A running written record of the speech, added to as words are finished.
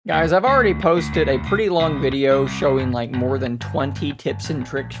Guys, I've already posted a pretty long video showing like more than 20 tips and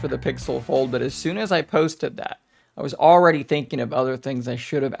tricks for the Pixel Fold, but as soon as I posted that, I was already thinking of other things I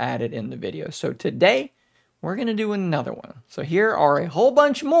should have added in the video. So today, we're going to do another one. So here are a whole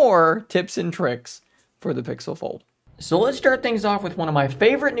bunch more tips and tricks for the Pixel Fold. So let's start things off with one of my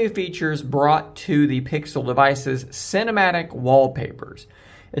favorite new features brought to the Pixel devices, cinematic wallpapers.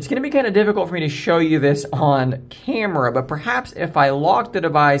 It's going to be kind of difficult for me to show you this on camera, but perhaps if I lock the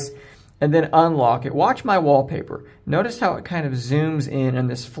device and then unlock it, watch my wallpaper. Notice how it kind of zooms in and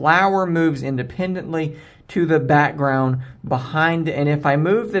this flower moves independently to the background behind it. And if I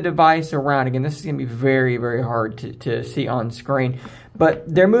move the device around, again, this is going to be very, very hard to see on screen, but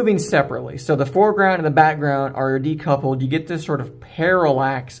they're moving separately. So the foreground and the background are decoupled. You get this sort of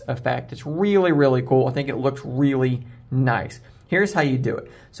parallax effect. It's really, really cool. I think it looks really nice. Here's how you do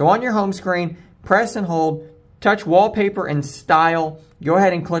it. So on your home screen, press and hold, touch wallpaper and style. Go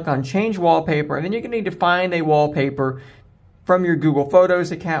ahead and click on change wallpaper, and then you're going to need to find a wallpaper from your Google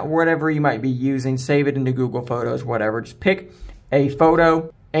Photos account, whatever you might be using. Save it into Google Photos, whatever. Just pick a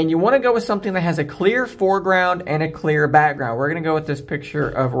photo, and you want to go with something that has a clear foreground and a clear background. We're going to go with this picture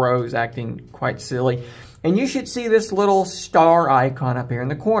of Rose acting quite silly. And you should see this little star icon up here in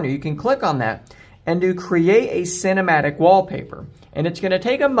the corner. You can click on that and do create a cinematic wallpaper. And it's going to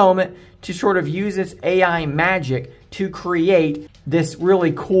take a moment to sort of use its AI magic to create this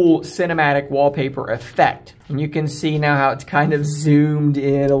really cool cinematic wallpaper effect. And you can see now how it's kind of zoomed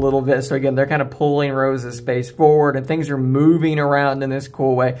in a little bit. So again, they're kind of pulling Rose's face forward and things are moving around in this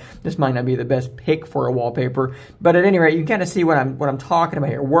cool way. This might not be the best pick for a wallpaper, but at any rate, you can kind of see what I'm talking about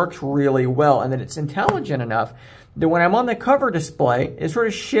here. It works really well, and that it's intelligent enough that when I'm on the cover display, it sort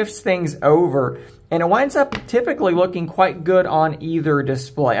of shifts things over and it winds up typically looking quite good on either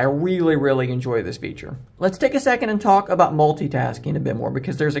display. I really, really enjoy this feature. Let's take a second and talk about multitasking a bit more,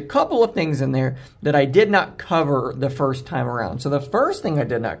 because there's a couple of things in there that I did not cover the first time around. So the first thing I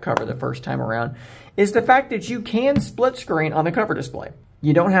did not cover the first time around is the fact that you can split screen on the cover display.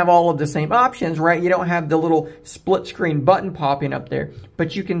 You don't have all of the same options, right? You don't have the little split screen button popping up there,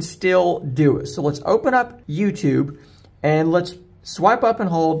 but you can still do it. So let's open up YouTube and let's swipe up and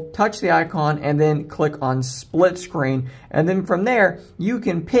hold, touch the icon, and then click on split screen. And then from there, you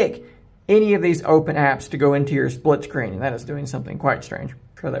can pick any of these open apps to go into your split screen. And that is doing something quite strange.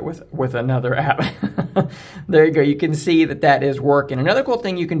 Try that with another app. There you go. You can see that that is working. Another cool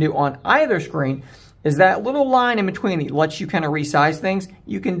thing you can do on either screen is that little line in between that lets you kind of resize things.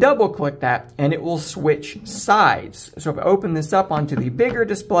 You can double click that and it will switch sides. So if I open this up onto the bigger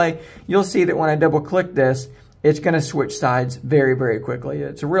display, you'll see that when I double click this, it's going to switch sides very, very quickly.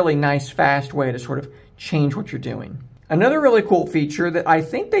 It's a really nice, fast way to sort of change what you're doing. Another really cool feature that I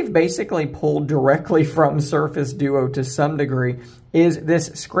think they've basically pulled directly from Surface Duo to some degree is this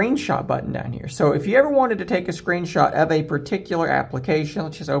screenshot button down here. So if you ever wanted to take a screenshot of a particular application,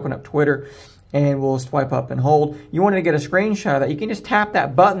 let's just open up Twitter and we'll swipe up and hold. You wanted to get a screenshot of that, you can just tap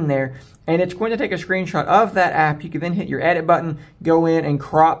that button there and it's going to take a screenshot of that app. You can then hit your edit button, go in and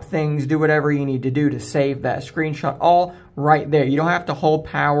crop things, do whatever you need to do to save that screenshot all right there. You don't have to hold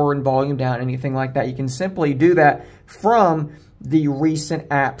power and volume down, anything like that. You can simply do that from the recent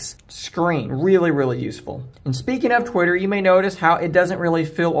apps screen. Really, really useful. And speaking of Twitter, you may notice how it doesn't really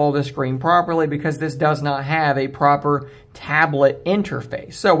fill all the screen properly because this does not have a proper tablet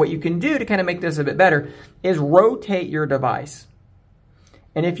interface. So what you can do to kind of make this a bit better is rotate your device.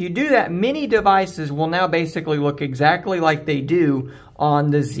 And if you do that, many devices will now basically look exactly like they do on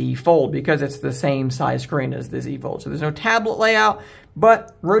the Z Fold because it's the same size screen as the Z Fold. So there's no tablet layout,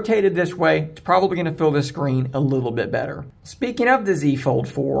 but rotated this way, it's probably going to fill the screen a little bit better. Speaking of the Z Fold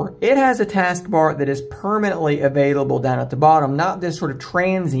 4, it has a taskbar that is permanently available down at the bottom, not this sort of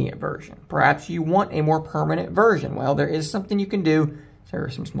transient version. Perhaps you want a more permanent version. Well, there is something you can do. There are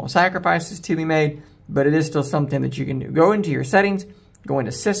some small sacrifices to be made, but it is still something that you can do. Go into your settings, go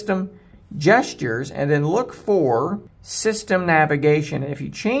into System, Gestures, and then look for System Navigation. And if you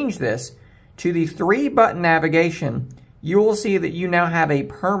change this to the 3-button navigation, you will see that you now have a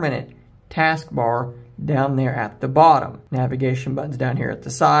permanent taskbar down there at the bottom. Navigation buttons down here at the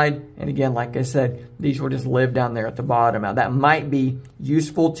side. And again, like I said, these will just live down there at the bottom. Now that might be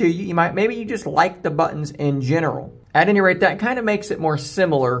useful to you. Maybe you just like the buttons in general. At any rate, that kind of makes it more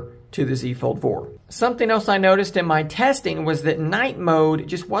similar to the Z Fold 4. Something else I noticed in my testing was that night mode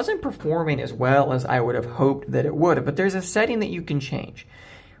just wasn't performing as well as I would have hoped that it would. But there's a setting that you can change.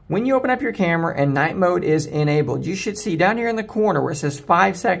 When you open up your camera and night mode is enabled, you should see down here in the corner where it says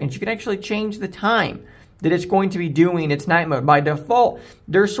 5 seconds, you can actually change the time that it's going to be doing its night mode. By default,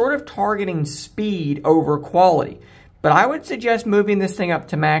 they're sort of targeting speed over quality. But I would suggest moving this thing up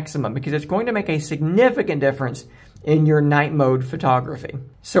to maximum because it's going to make a significant difference in your night mode photography.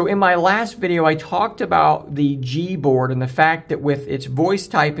 So in my last video, I talked about the Gboard and the fact that with its voice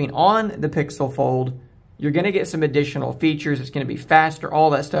typing on the Pixel Fold, you're going to get some additional features. It's going to be faster.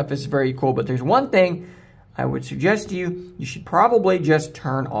 All that stuff is very cool. But there's one thing I would suggest to you, you should probably just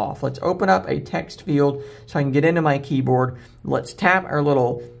turn off. Let's open up a text field so I can get into my keyboard. Let's tap our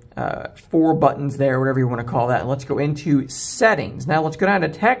little 4 buttons there, whatever you want to call that. And let's go into settings. Now let's go down to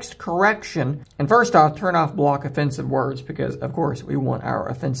text correction. And first off, turn off block offensive words because of course we want our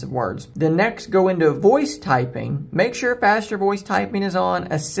offensive words. Then next go into voice typing. Make sure faster voice typing is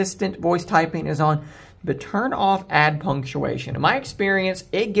on, assistant voice typing is on, but turn off add punctuation. In my experience,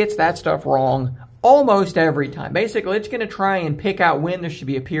 it gets that stuff wrong almost every time. Basically, it's going to try and pick out when there should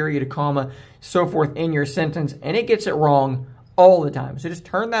be a period, a comma, so forth in your sentence, and it gets it wrong all the time. So just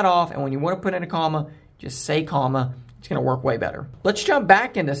turn that off, and when you want to put in a comma, just say comma. It's going to work way better. Let's jump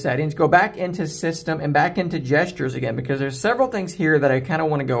back into settings, go back into system, and back into gestures again, because there's several things here that I kind of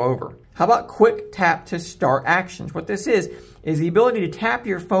want to go over. How about quick tap to start actions? What this is the ability to tap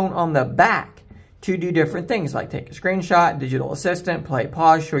your phone on the back to do different things, like take a screenshot, digital assistant, play,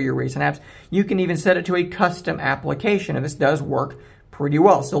 pause, show your recent apps. You can even set it to a custom application, and this does work pretty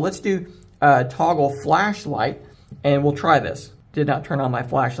well. So let's do toggle flashlight, and we'll try this. Did not turn on my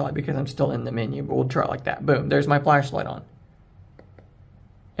flashlight because I'm still in the menu, but we'll try it like that. Boom, there's my flashlight on.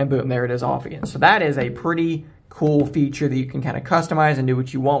 And boom, there it is off again. So that is a pretty cool feature that you can kind of customize and do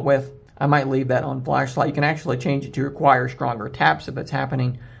what you want with. I might leave that on flashlight. You can actually change it to require stronger taps if it's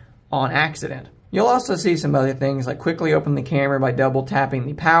happening on accident. You'll also see some other things like quickly open the camera by double tapping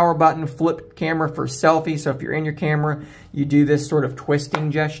the power button, flip camera for selfie. So if you're in your camera, you do this sort of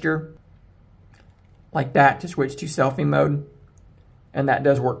twisting gesture like that to switch to selfie mode. And that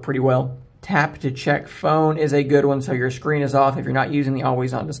does work pretty well. Tap to check phone is a good one. So your screen is off. If you're not using the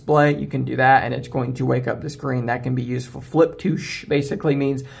always on display, you can do that and it's going to wake up the screen. That can be useful. Flip to shh basically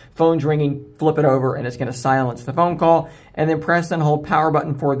means phone's ringing, flip it over and it's going to silence the phone call. And then press and hold power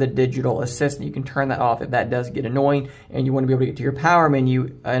button for the digital assistant. You can turn that off if that does get annoying and you want to be able to get to your power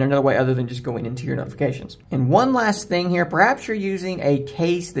menu in another way other than just going into your notifications. And one last thing here, perhaps you're using a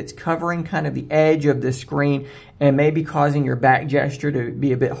case that's covering kind of the edge of the screen and maybe causing your back gesture to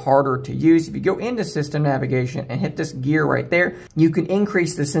be a bit harder to use. If you go into system navigation and hit this gear right there, you can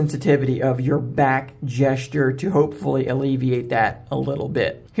increase the sensitivity of your back gesture to hopefully alleviate that a little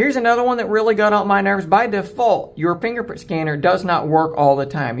bit. Here's another one that really got on my nerves. By default, your fingerprint scanner does not work all the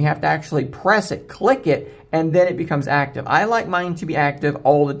time. You have to actually press it, click it, and then it becomes active. I like mine to be active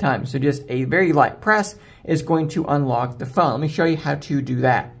all the time. So just a very light press is going to unlock the phone. Let me show you how to do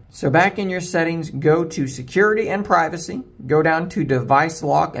that. So back in your settings, go to security and privacy, go down to device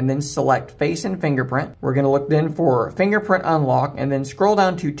lock and then select face and fingerprint. We're going to look then for fingerprint unlock and then scroll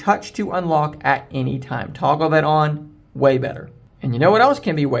down to touch to unlock at any time. Toggle that on, way better. And you know what else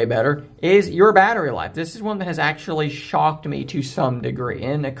can be way better is your battery life. This is one that has actually shocked me to some degree.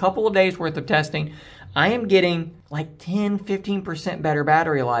 In a couple of days worth of testing, I am getting like 10-15% better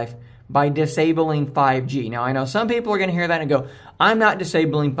battery life by disabling 5G. Now, I know some people are going to hear that and go, I'm not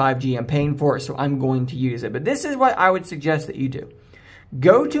disabling 5G. I'm paying for it, so I'm going to use it. But this is what I would suggest that you do.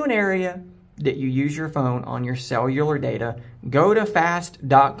 Go to an area that you use your phone on your cellular data. Go to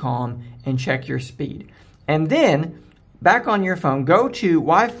fast.com and check your speed. And then, back on your phone, go to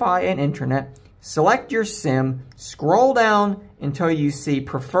Wi-Fi and Internet, select your SIM, scroll down until you see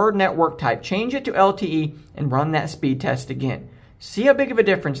preferred network type, change it to LTE, and run that speed test again. See how big of a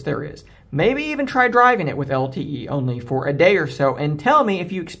difference there is. Maybe even try driving it with LTE only for a day or so and tell me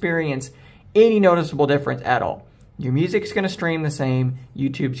if you experience any noticeable difference at all. Your music's going to stream the same,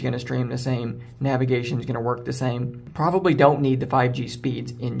 YouTube's going to stream the same, navigation's going to work the same. Probably don't need the 5G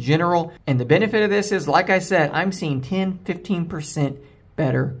speeds in general. And the benefit of this is, like I said, I'm seeing 10-15%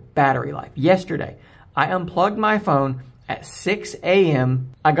 better battery life. Yesterday, I unplugged my phone at 6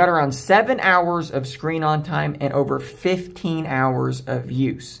 a.m. I got around 7 hours of screen on time and over 15 hours of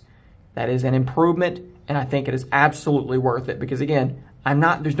use. That is an improvement, and I think it is absolutely worth it because, again,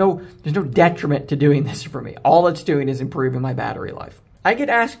 there's no detriment to doing this for me. All it's doing is improving my battery life. I get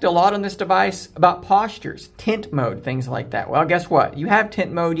asked a lot on this device about postures, tint mode, things like that. Well, guess what? You have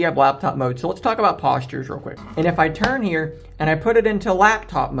tint mode, you have laptop mode, so let's talk about postures real quick. And if I turn here and I put it into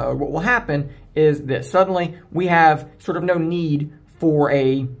laptop mode, what will happen is this. Suddenly, we have sort of no need for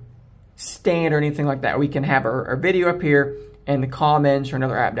a stand or anything like that. We can have our video up here and the comments or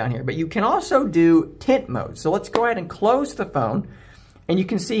another app down here. But you can also do tint mode. So let's go ahead and close the phone. And you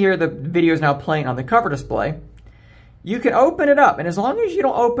can see here the video is now playing on the cover display. You can open it up. And as long as you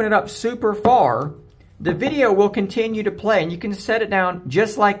don't open it up super far, the video will continue to play, and you can set it down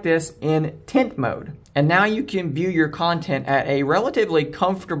just like this in tint mode. And now you can view your content at a relatively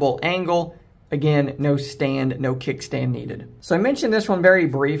comfortable angle. Again, no stand, no kickstand needed. So I mentioned this one very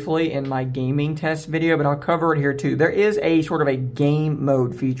briefly in my gaming test video, but I'll cover it here too. There is a sort of a game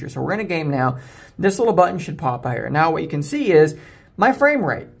mode feature. So we're in a game now. This little button should pop out here. Now what you can see is my frame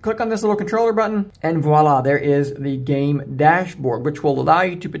rate. Click on this little controller button, and voila, there is the game dashboard, which will allow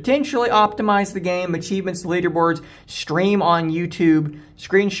you to potentially optimize the game, achievements, leaderboards, stream on YouTube,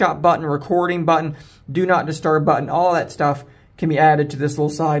 screenshot button, recording button, do not disturb button, all that stuff can be added to this little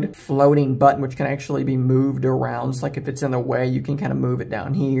side floating button, which can actually be moved around. So like if it's in the way, you can kind of move it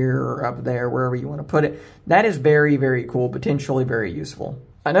down here or up there, wherever you want to put it. That is very, very cool, potentially very useful.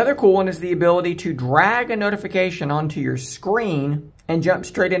 Another cool one is the ability to drag a notification onto your screen and jump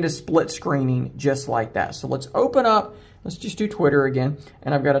straight into split screening just like that. So let's open up, let's just do Twitter again,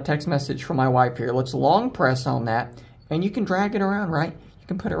 and I've got a text message from my wife here. Let's long press on that, and you can drag it around, right? You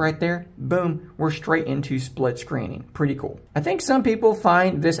can put it right there, boom, we're straight into split screening. Pretty cool. I think some people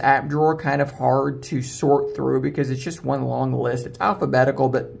find this app drawer kind of hard to sort through because it's just one long list. It's alphabetical,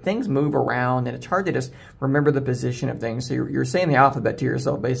 but things move around and it's hard to just remember the position of things. So you're saying the alphabet to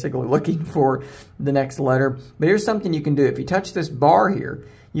yourself, basically looking for the next letter. But here's something you can do. If you touch this bar here,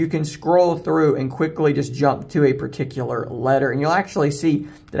 you can scroll through and quickly just jump to a particular letter, and you'll actually see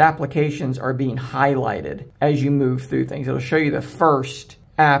that applications are being highlighted as you move through things. It'll show you the first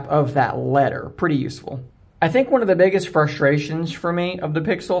app of that letter. Pretty useful. I think one of the biggest frustrations for me of the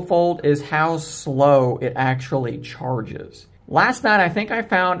Pixel Fold is how slow it actually charges. Last night, I think I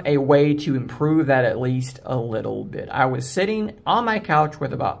found a way to improve that at least a little bit. I was sitting on my couch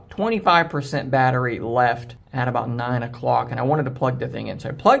with about 25% battery left at about 9 o'clock, and I wanted to plug the thing in. So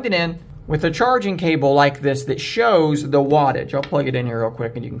I plugged it in with a charging cable like this that shows the wattage. I'll plug it in here real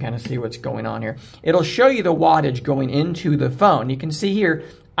quick and you can kind of see what's going on here. It'll show you the wattage going into the phone. You can see here,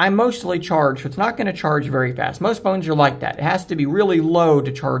 I'm mostly charged, so it's not going to charge very fast. Most phones are like that. It has to be really low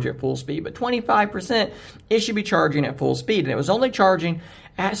to charge at full speed, but 25%, it should be charging at full speed. And it was only charging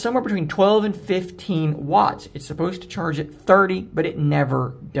at somewhere between 12 and 15 watts. It's supposed to charge at 30, but it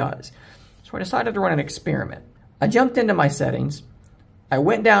never does. So I decided to run an experiment. I jumped into my settings. I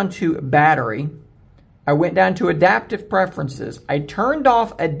went down to battery. I went down to adaptive preferences. I turned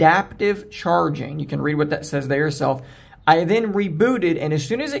off adaptive charging. You can read what that says there yourself. I then rebooted, and as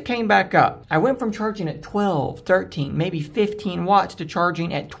soon as it came back up, I went from charging at 12, 13, maybe 15 watts to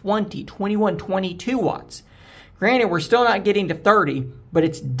charging at 20, 21, 22 watts. Granted, we're still not getting to 30, but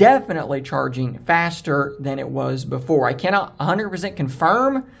it's definitely charging faster than it was before. I cannot 100%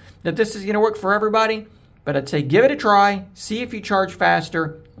 confirm that this is going to work for everybody, but I'd say give it a try, see if you charge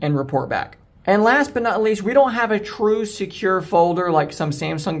faster, and report back. And last but not least, we don't have a true secure folder like some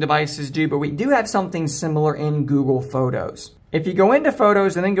Samsung devices do, but we do have something similar in Google Photos. If you go into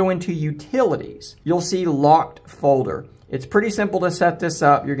Photos and then go into Utilities, you'll see Locked Folder. It's pretty simple to set this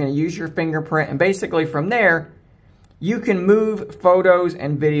up. You're going to use your fingerprint, and basically from there, you can move photos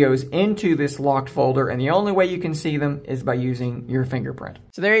and videos into this locked folder, and the only way you can see them is by using your fingerprint.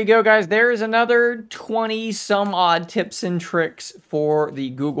 So there you go, guys. There is another 20 some odd tips and tricks for the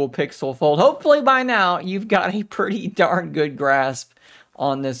Google Pixel Fold. Hopefully by now you've got a pretty darn good grasp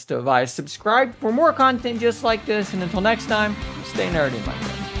on this device. Subscribe for more content just like this, and until next time, stay nerdy, my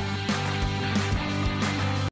friends.